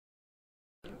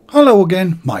Hello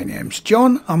again, my name's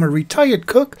John. I'm a retired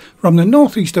cook from the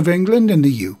northeast of England in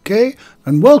the UK,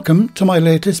 and welcome to my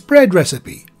latest bread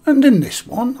recipe. And in this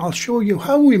one I'll show you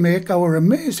how we make our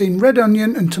amazing red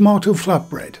onion and tomato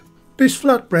flatbread. This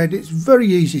flatbread is very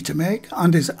easy to make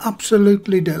and is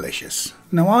absolutely delicious.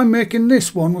 Now I'm making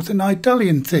this one with an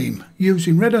Italian theme,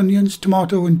 using red onions,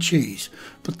 tomato and cheese,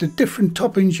 but the different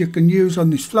toppings you can use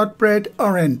on this flatbread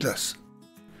are endless.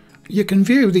 You can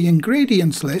view the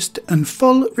ingredients list and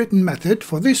full written method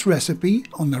for this recipe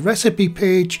on the recipe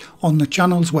page on the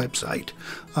channel's website.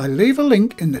 I'll leave a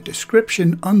link in the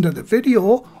description under the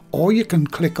video, or you can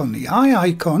click on the eye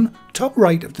icon top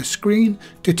right of the screen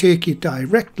to take you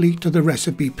directly to the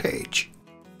recipe page.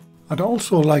 I'd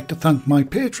also like to thank my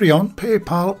Patreon,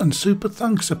 PayPal and Super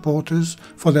Thanks supporters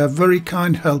for their very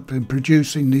kind help in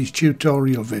producing these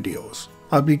tutorial videos.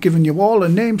 I'll be giving you all a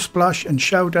name splash and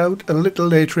shout out a little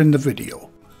later in the video.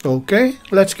 Okay,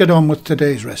 let's get on with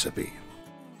today's recipe.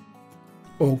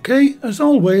 Okay, as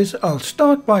always, I'll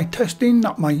start by testing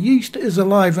that my yeast is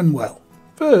alive and well.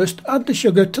 First, add the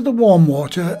sugar to the warm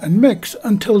water and mix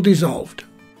until dissolved.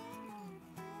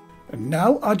 And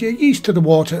now add your yeast to the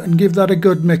water and give that a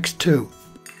good mix too.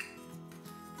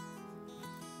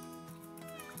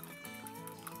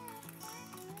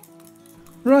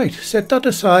 Right, set that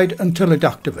aside until it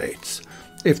activates.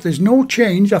 If there's no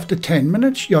change after 10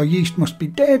 minutes, your yeast must be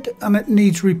dead and it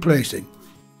needs replacing.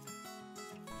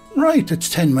 Right,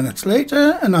 it's 10 minutes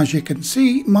later, and as you can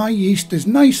see, my yeast is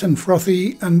nice and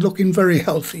frothy and looking very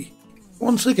healthy.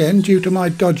 Once again, due to my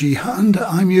dodgy hand,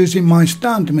 I'm using my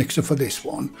stand mixer for this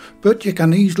one, but you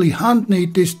can easily hand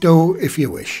knead this dough if you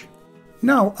wish.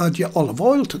 Now add your olive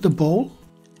oil to the bowl.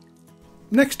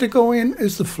 Next to go in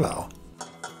is the flour.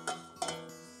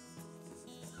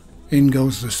 In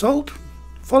goes the salt,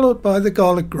 followed by the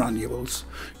garlic granules.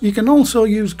 You can also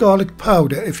use garlic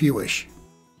powder if you wish.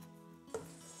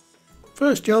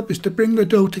 First job is to bring the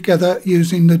dough together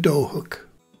using the dough hook.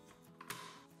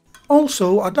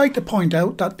 Also, I'd like to point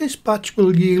out that this batch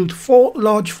will yield 4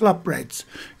 large flatbreads.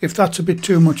 If that's a bit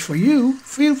too much for you,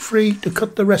 feel free to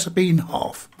cut the recipe in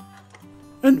half.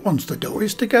 And once the dough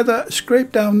is together,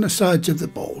 scrape down the sides of the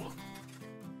bowl.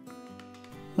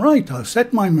 Right, I'll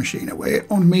set my machine away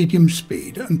on medium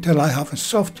speed until I have a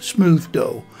soft, smooth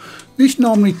dough. This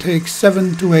normally takes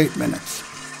 7 to 8 minutes.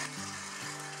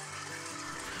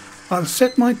 I'll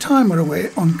set my timer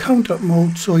away on count up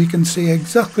mode so you can see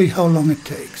exactly how long it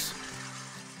takes.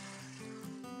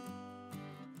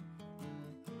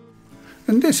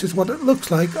 And this is what it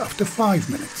looks like after 5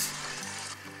 minutes.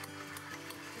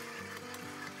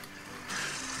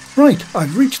 Right,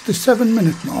 I've reached the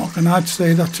 7-minute mark and I'd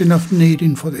say that's enough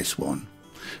kneading for this one.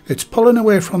 It's pulling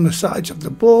away from the sides of the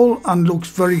bowl and looks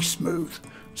very smooth.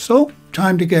 So,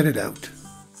 time to get it out.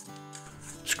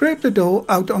 Scrape the dough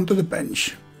out onto the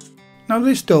bench. Now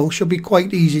this dough should be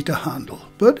quite easy to handle,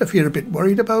 but if you're a bit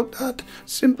worried about that,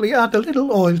 simply add a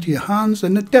little oil to your hands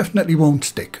and it definitely won't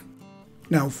stick.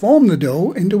 Now form the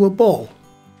dough into a ball.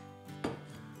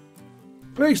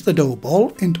 Place the dough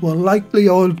ball into a lightly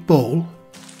oiled bowl.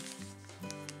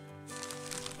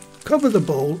 Cover the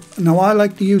bowl. Now I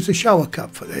like to use a shower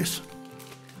cap for this.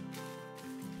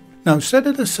 Now set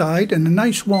it aside in a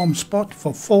nice warm spot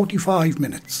for 45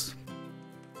 minutes.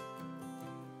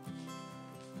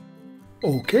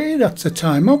 Okay, that's the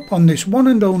time up on this one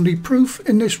and only proof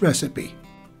in this recipe.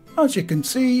 As you can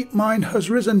see, mine has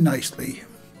risen nicely.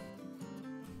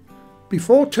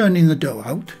 Before turning the dough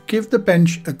out, give the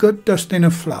bench a good dusting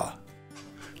of flour.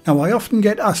 Now I often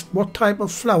get asked what type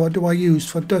of flour do I use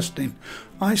for dusting.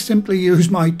 I simply use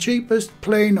my cheapest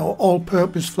plain or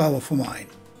all-purpose flour for mine.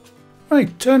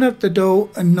 Right, turn out the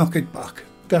dough and knock it back.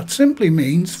 That simply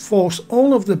means force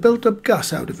all of the built-up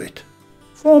gas out of it.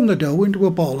 Form the dough into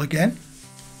a ball again.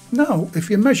 Now, if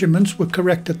your measurements were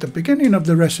correct at the beginning of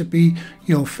the recipe,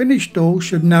 your finished dough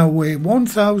should now weigh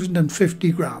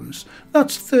 1050 grams.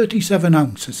 That's 37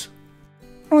 ounces.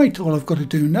 Right, all I've got to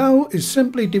do now is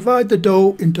simply divide the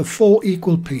dough into 4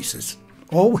 equal pieces.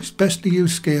 Always best to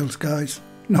use scales, guys.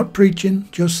 Not preaching,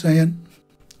 just saying.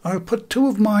 I'll put 2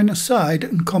 of mine aside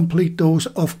and complete those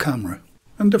off camera.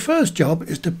 And the first job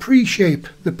is to pre-shape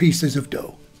the pieces of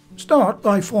dough. Start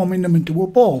by forming them into a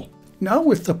ball. Now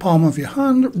with the palm of your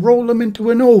hand, roll them into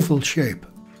an oval shape.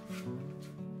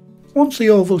 Once the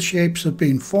oval shapes have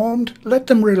been formed, let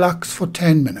them relax for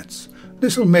 10 minutes.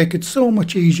 This will make it so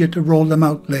much easier to roll them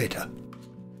out later.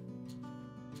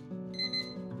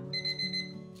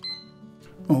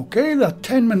 Okay, that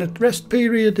 10-minute rest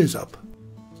period is up.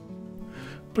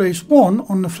 Place one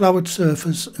on the floured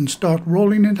surface and start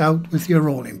rolling it out with your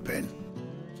rolling pin.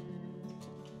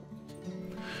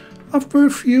 After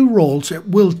a few rolls it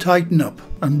will tighten up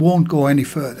and won't go any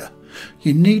further.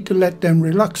 You need to let them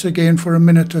relax again for a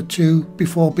minute or two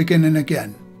before beginning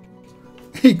again.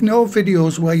 Ignore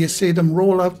videos where you see them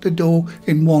roll out the dough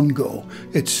in one go.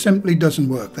 It simply doesn't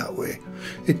work that way.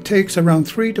 It takes around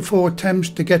 3 to 4 attempts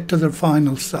to get to the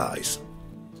final size.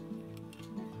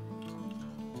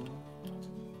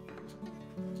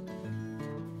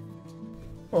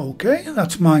 Okay,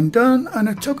 that's mine done, and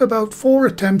it took about 4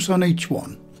 attempts on each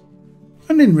one.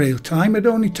 And in real time it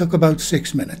only took about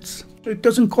 6 minutes. It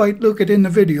doesn't quite look it in the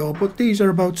video, but these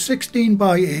are about 16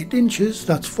 by 8 inches,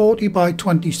 that's 40 by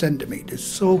 20 centimeters,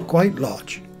 so quite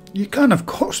large. You can of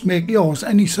course make yours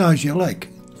any size you like.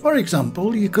 For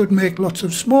example, you could make lots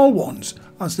of small ones,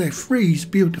 as they freeze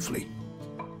beautifully.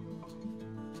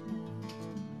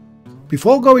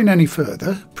 Before going any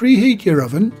further, preheat your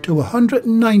oven to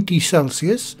 190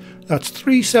 Celsius, that's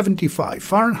 375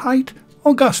 Fahrenheit,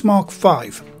 or gas mark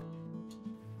 5.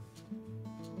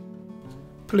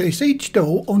 Place each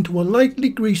dough onto a lightly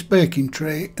greased baking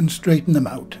tray and straighten them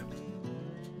out.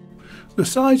 The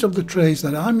size of the trays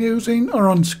that I'm using are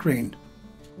on screen.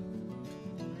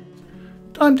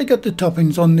 Time to get the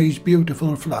toppings on these beautiful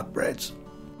flatbreads.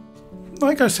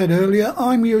 Like I said earlier,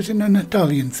 I'm using an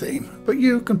Italian theme, but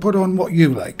you can put on what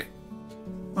you like.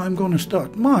 I'm going to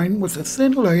start mine with a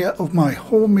thin layer of my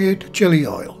homemade chili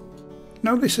oil.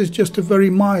 Now this is just a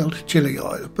very mild chili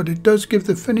oil, but it does give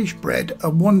the finished bread a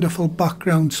wonderful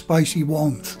background spicy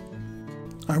warmth.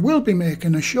 I will be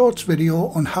making a shorts video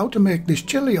on how to make this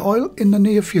chili oil in the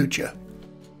near future.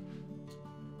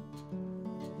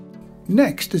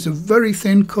 Next is a very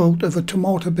thin coat of a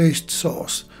tomato based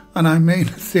sauce, and I mean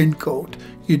a thin coat.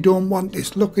 You don't want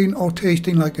this looking or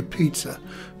tasting like a pizza,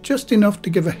 just enough to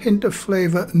give a hint of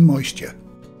flavour and moisture.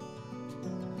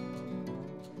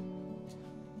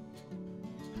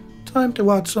 Time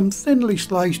to add some thinly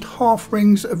sliced half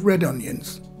rings of red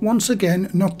onions. Once again,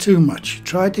 not too much,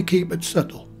 try to keep it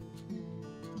subtle.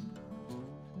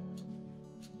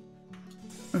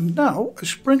 And now a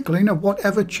sprinkling of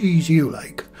whatever cheese you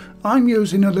like. I'm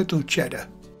using a little cheddar.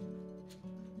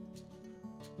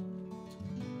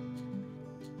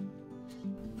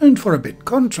 And for a bit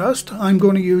contrast, I'm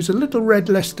going to use a little red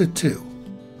Leicester too.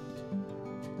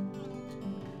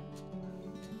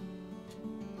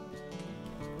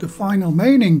 The final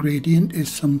main ingredient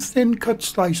is some thin cut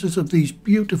slices of these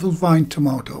beautiful vine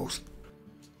tomatoes.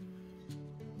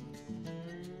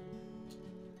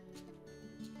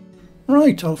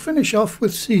 Right, I'll finish off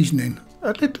with seasoning,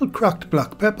 a little cracked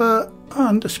black pepper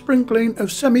and a sprinkling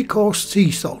of semi-coarse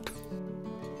sea salt.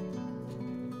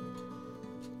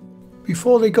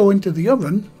 Before they go into the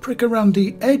oven, prick around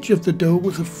the edge of the dough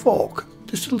with a fork.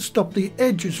 This will stop the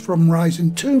edges from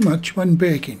rising too much when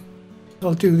baking.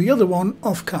 I'll do the other one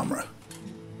off camera.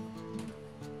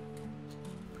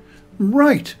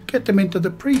 Right, get them into the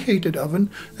preheated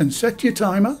oven and set your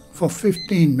timer for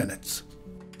 15 minutes.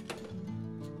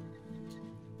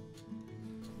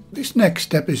 This next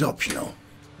step is optional.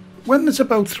 When there's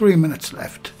about 3 minutes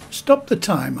left, stop the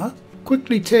timer,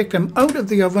 quickly take them out of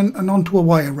the oven and onto a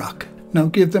wire rack. Now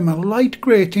give them a light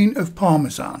grating of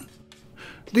parmesan.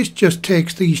 This just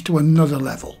takes these to another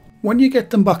level. When you get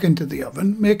them back into the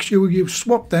oven, make sure you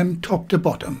swap them top to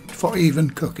bottom for even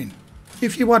cooking.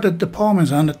 If you added the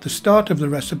parmesan at the start of the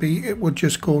recipe, it would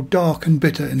just go dark and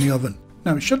bitter in the oven.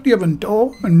 Now shut the oven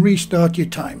door and restart your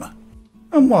timer.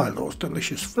 And while those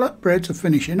delicious flatbreads are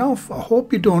finishing off, I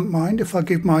hope you don't mind if I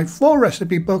give my 4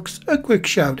 recipe books a quick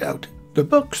shout out. The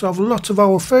books have lots of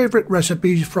our favourite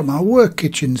recipes from our work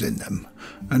kitchens in them.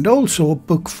 And also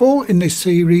book 4 in this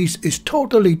series is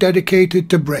totally dedicated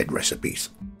to bread recipes.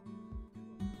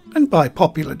 And by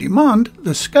popular demand,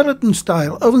 the skeleton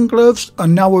style oven gloves are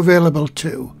now available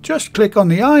too. Just click on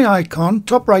the eye icon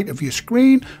top right of your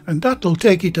screen and that'll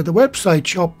take you to the website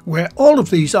shop where all of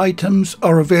these items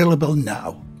are available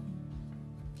now.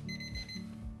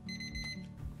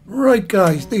 Right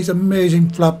guys, these amazing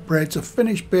flatbreads are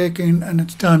finished baking and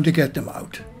it's time to get them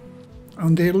out.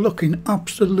 And they're looking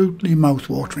absolutely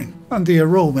mouth-watering, and the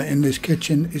aroma in this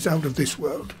kitchen is out of this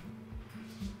world.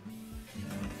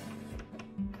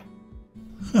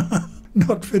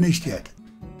 Not finished yet.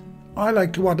 I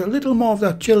like to add a little more of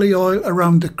that chili oil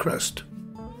around the crust.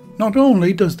 Not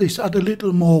only does this add a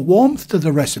little more warmth to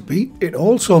the recipe, it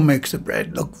also makes the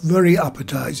bread look very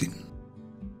appetizing.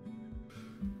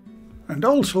 And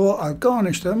also I'll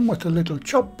garnish them with a little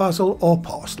chopped basil or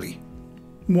parsley.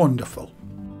 Wonderful.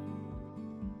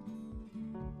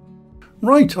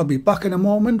 Right, I'll be back in a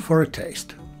moment for a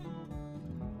taste.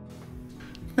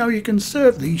 Now you can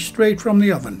serve these straight from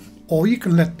the oven, or you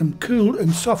can let them cool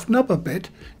and soften up a bit.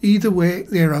 Either way,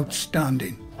 they're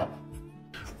outstanding.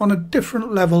 on a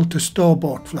different level to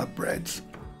store-bought flatbreads.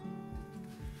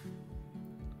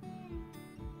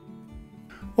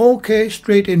 Okay,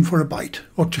 straight in for a bite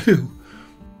or two.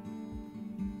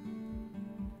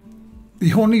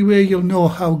 The only way you'll know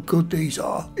how good these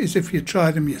are is if you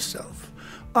try them yourself.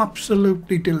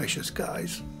 Absolutely delicious,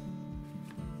 guys.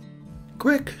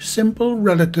 Quick, simple,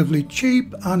 relatively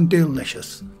cheap and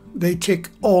delicious. They tick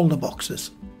all the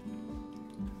boxes.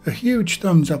 A huge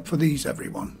thumbs up for these,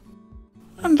 everyone.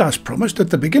 And as promised at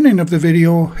the beginning of the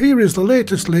video, here is the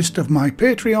latest list of my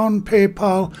Patreon,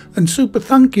 PayPal and Super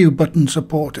Thank You button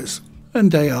supporters.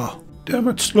 And they are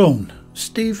Dermot Sloan,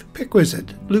 Steve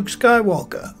Pickwizard, Luke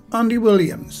Skywalker, Andy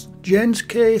Williams, Jens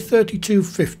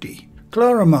K3250,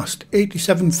 Clara Must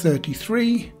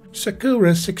 8733,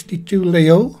 Sakura 62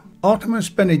 Leo, Artemis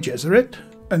Bene Gesserit,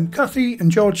 and Kathy and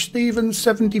George Stevens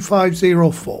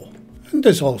 7504. And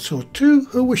there's also two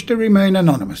who wish to remain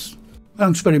anonymous.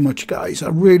 Thanks very much, guys. I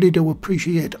really do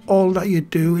appreciate all that you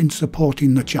do in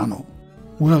supporting the channel.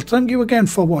 Well, thank you again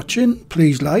for watching.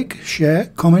 Please like, share,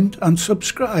 comment and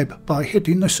subscribe by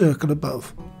hitting the circle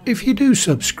above. If you do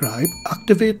subscribe,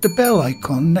 activate the bell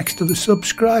icon next to the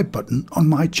subscribe button on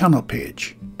my channel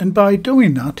page. And by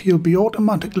doing that, you'll be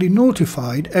automatically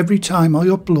notified every time I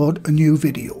upload a new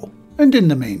video. And in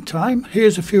the meantime,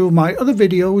 here's a few of my other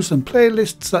videos and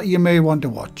playlists that you may want to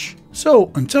watch.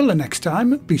 So, until the next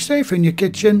time, be safe in your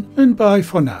kitchen and bye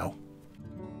for now.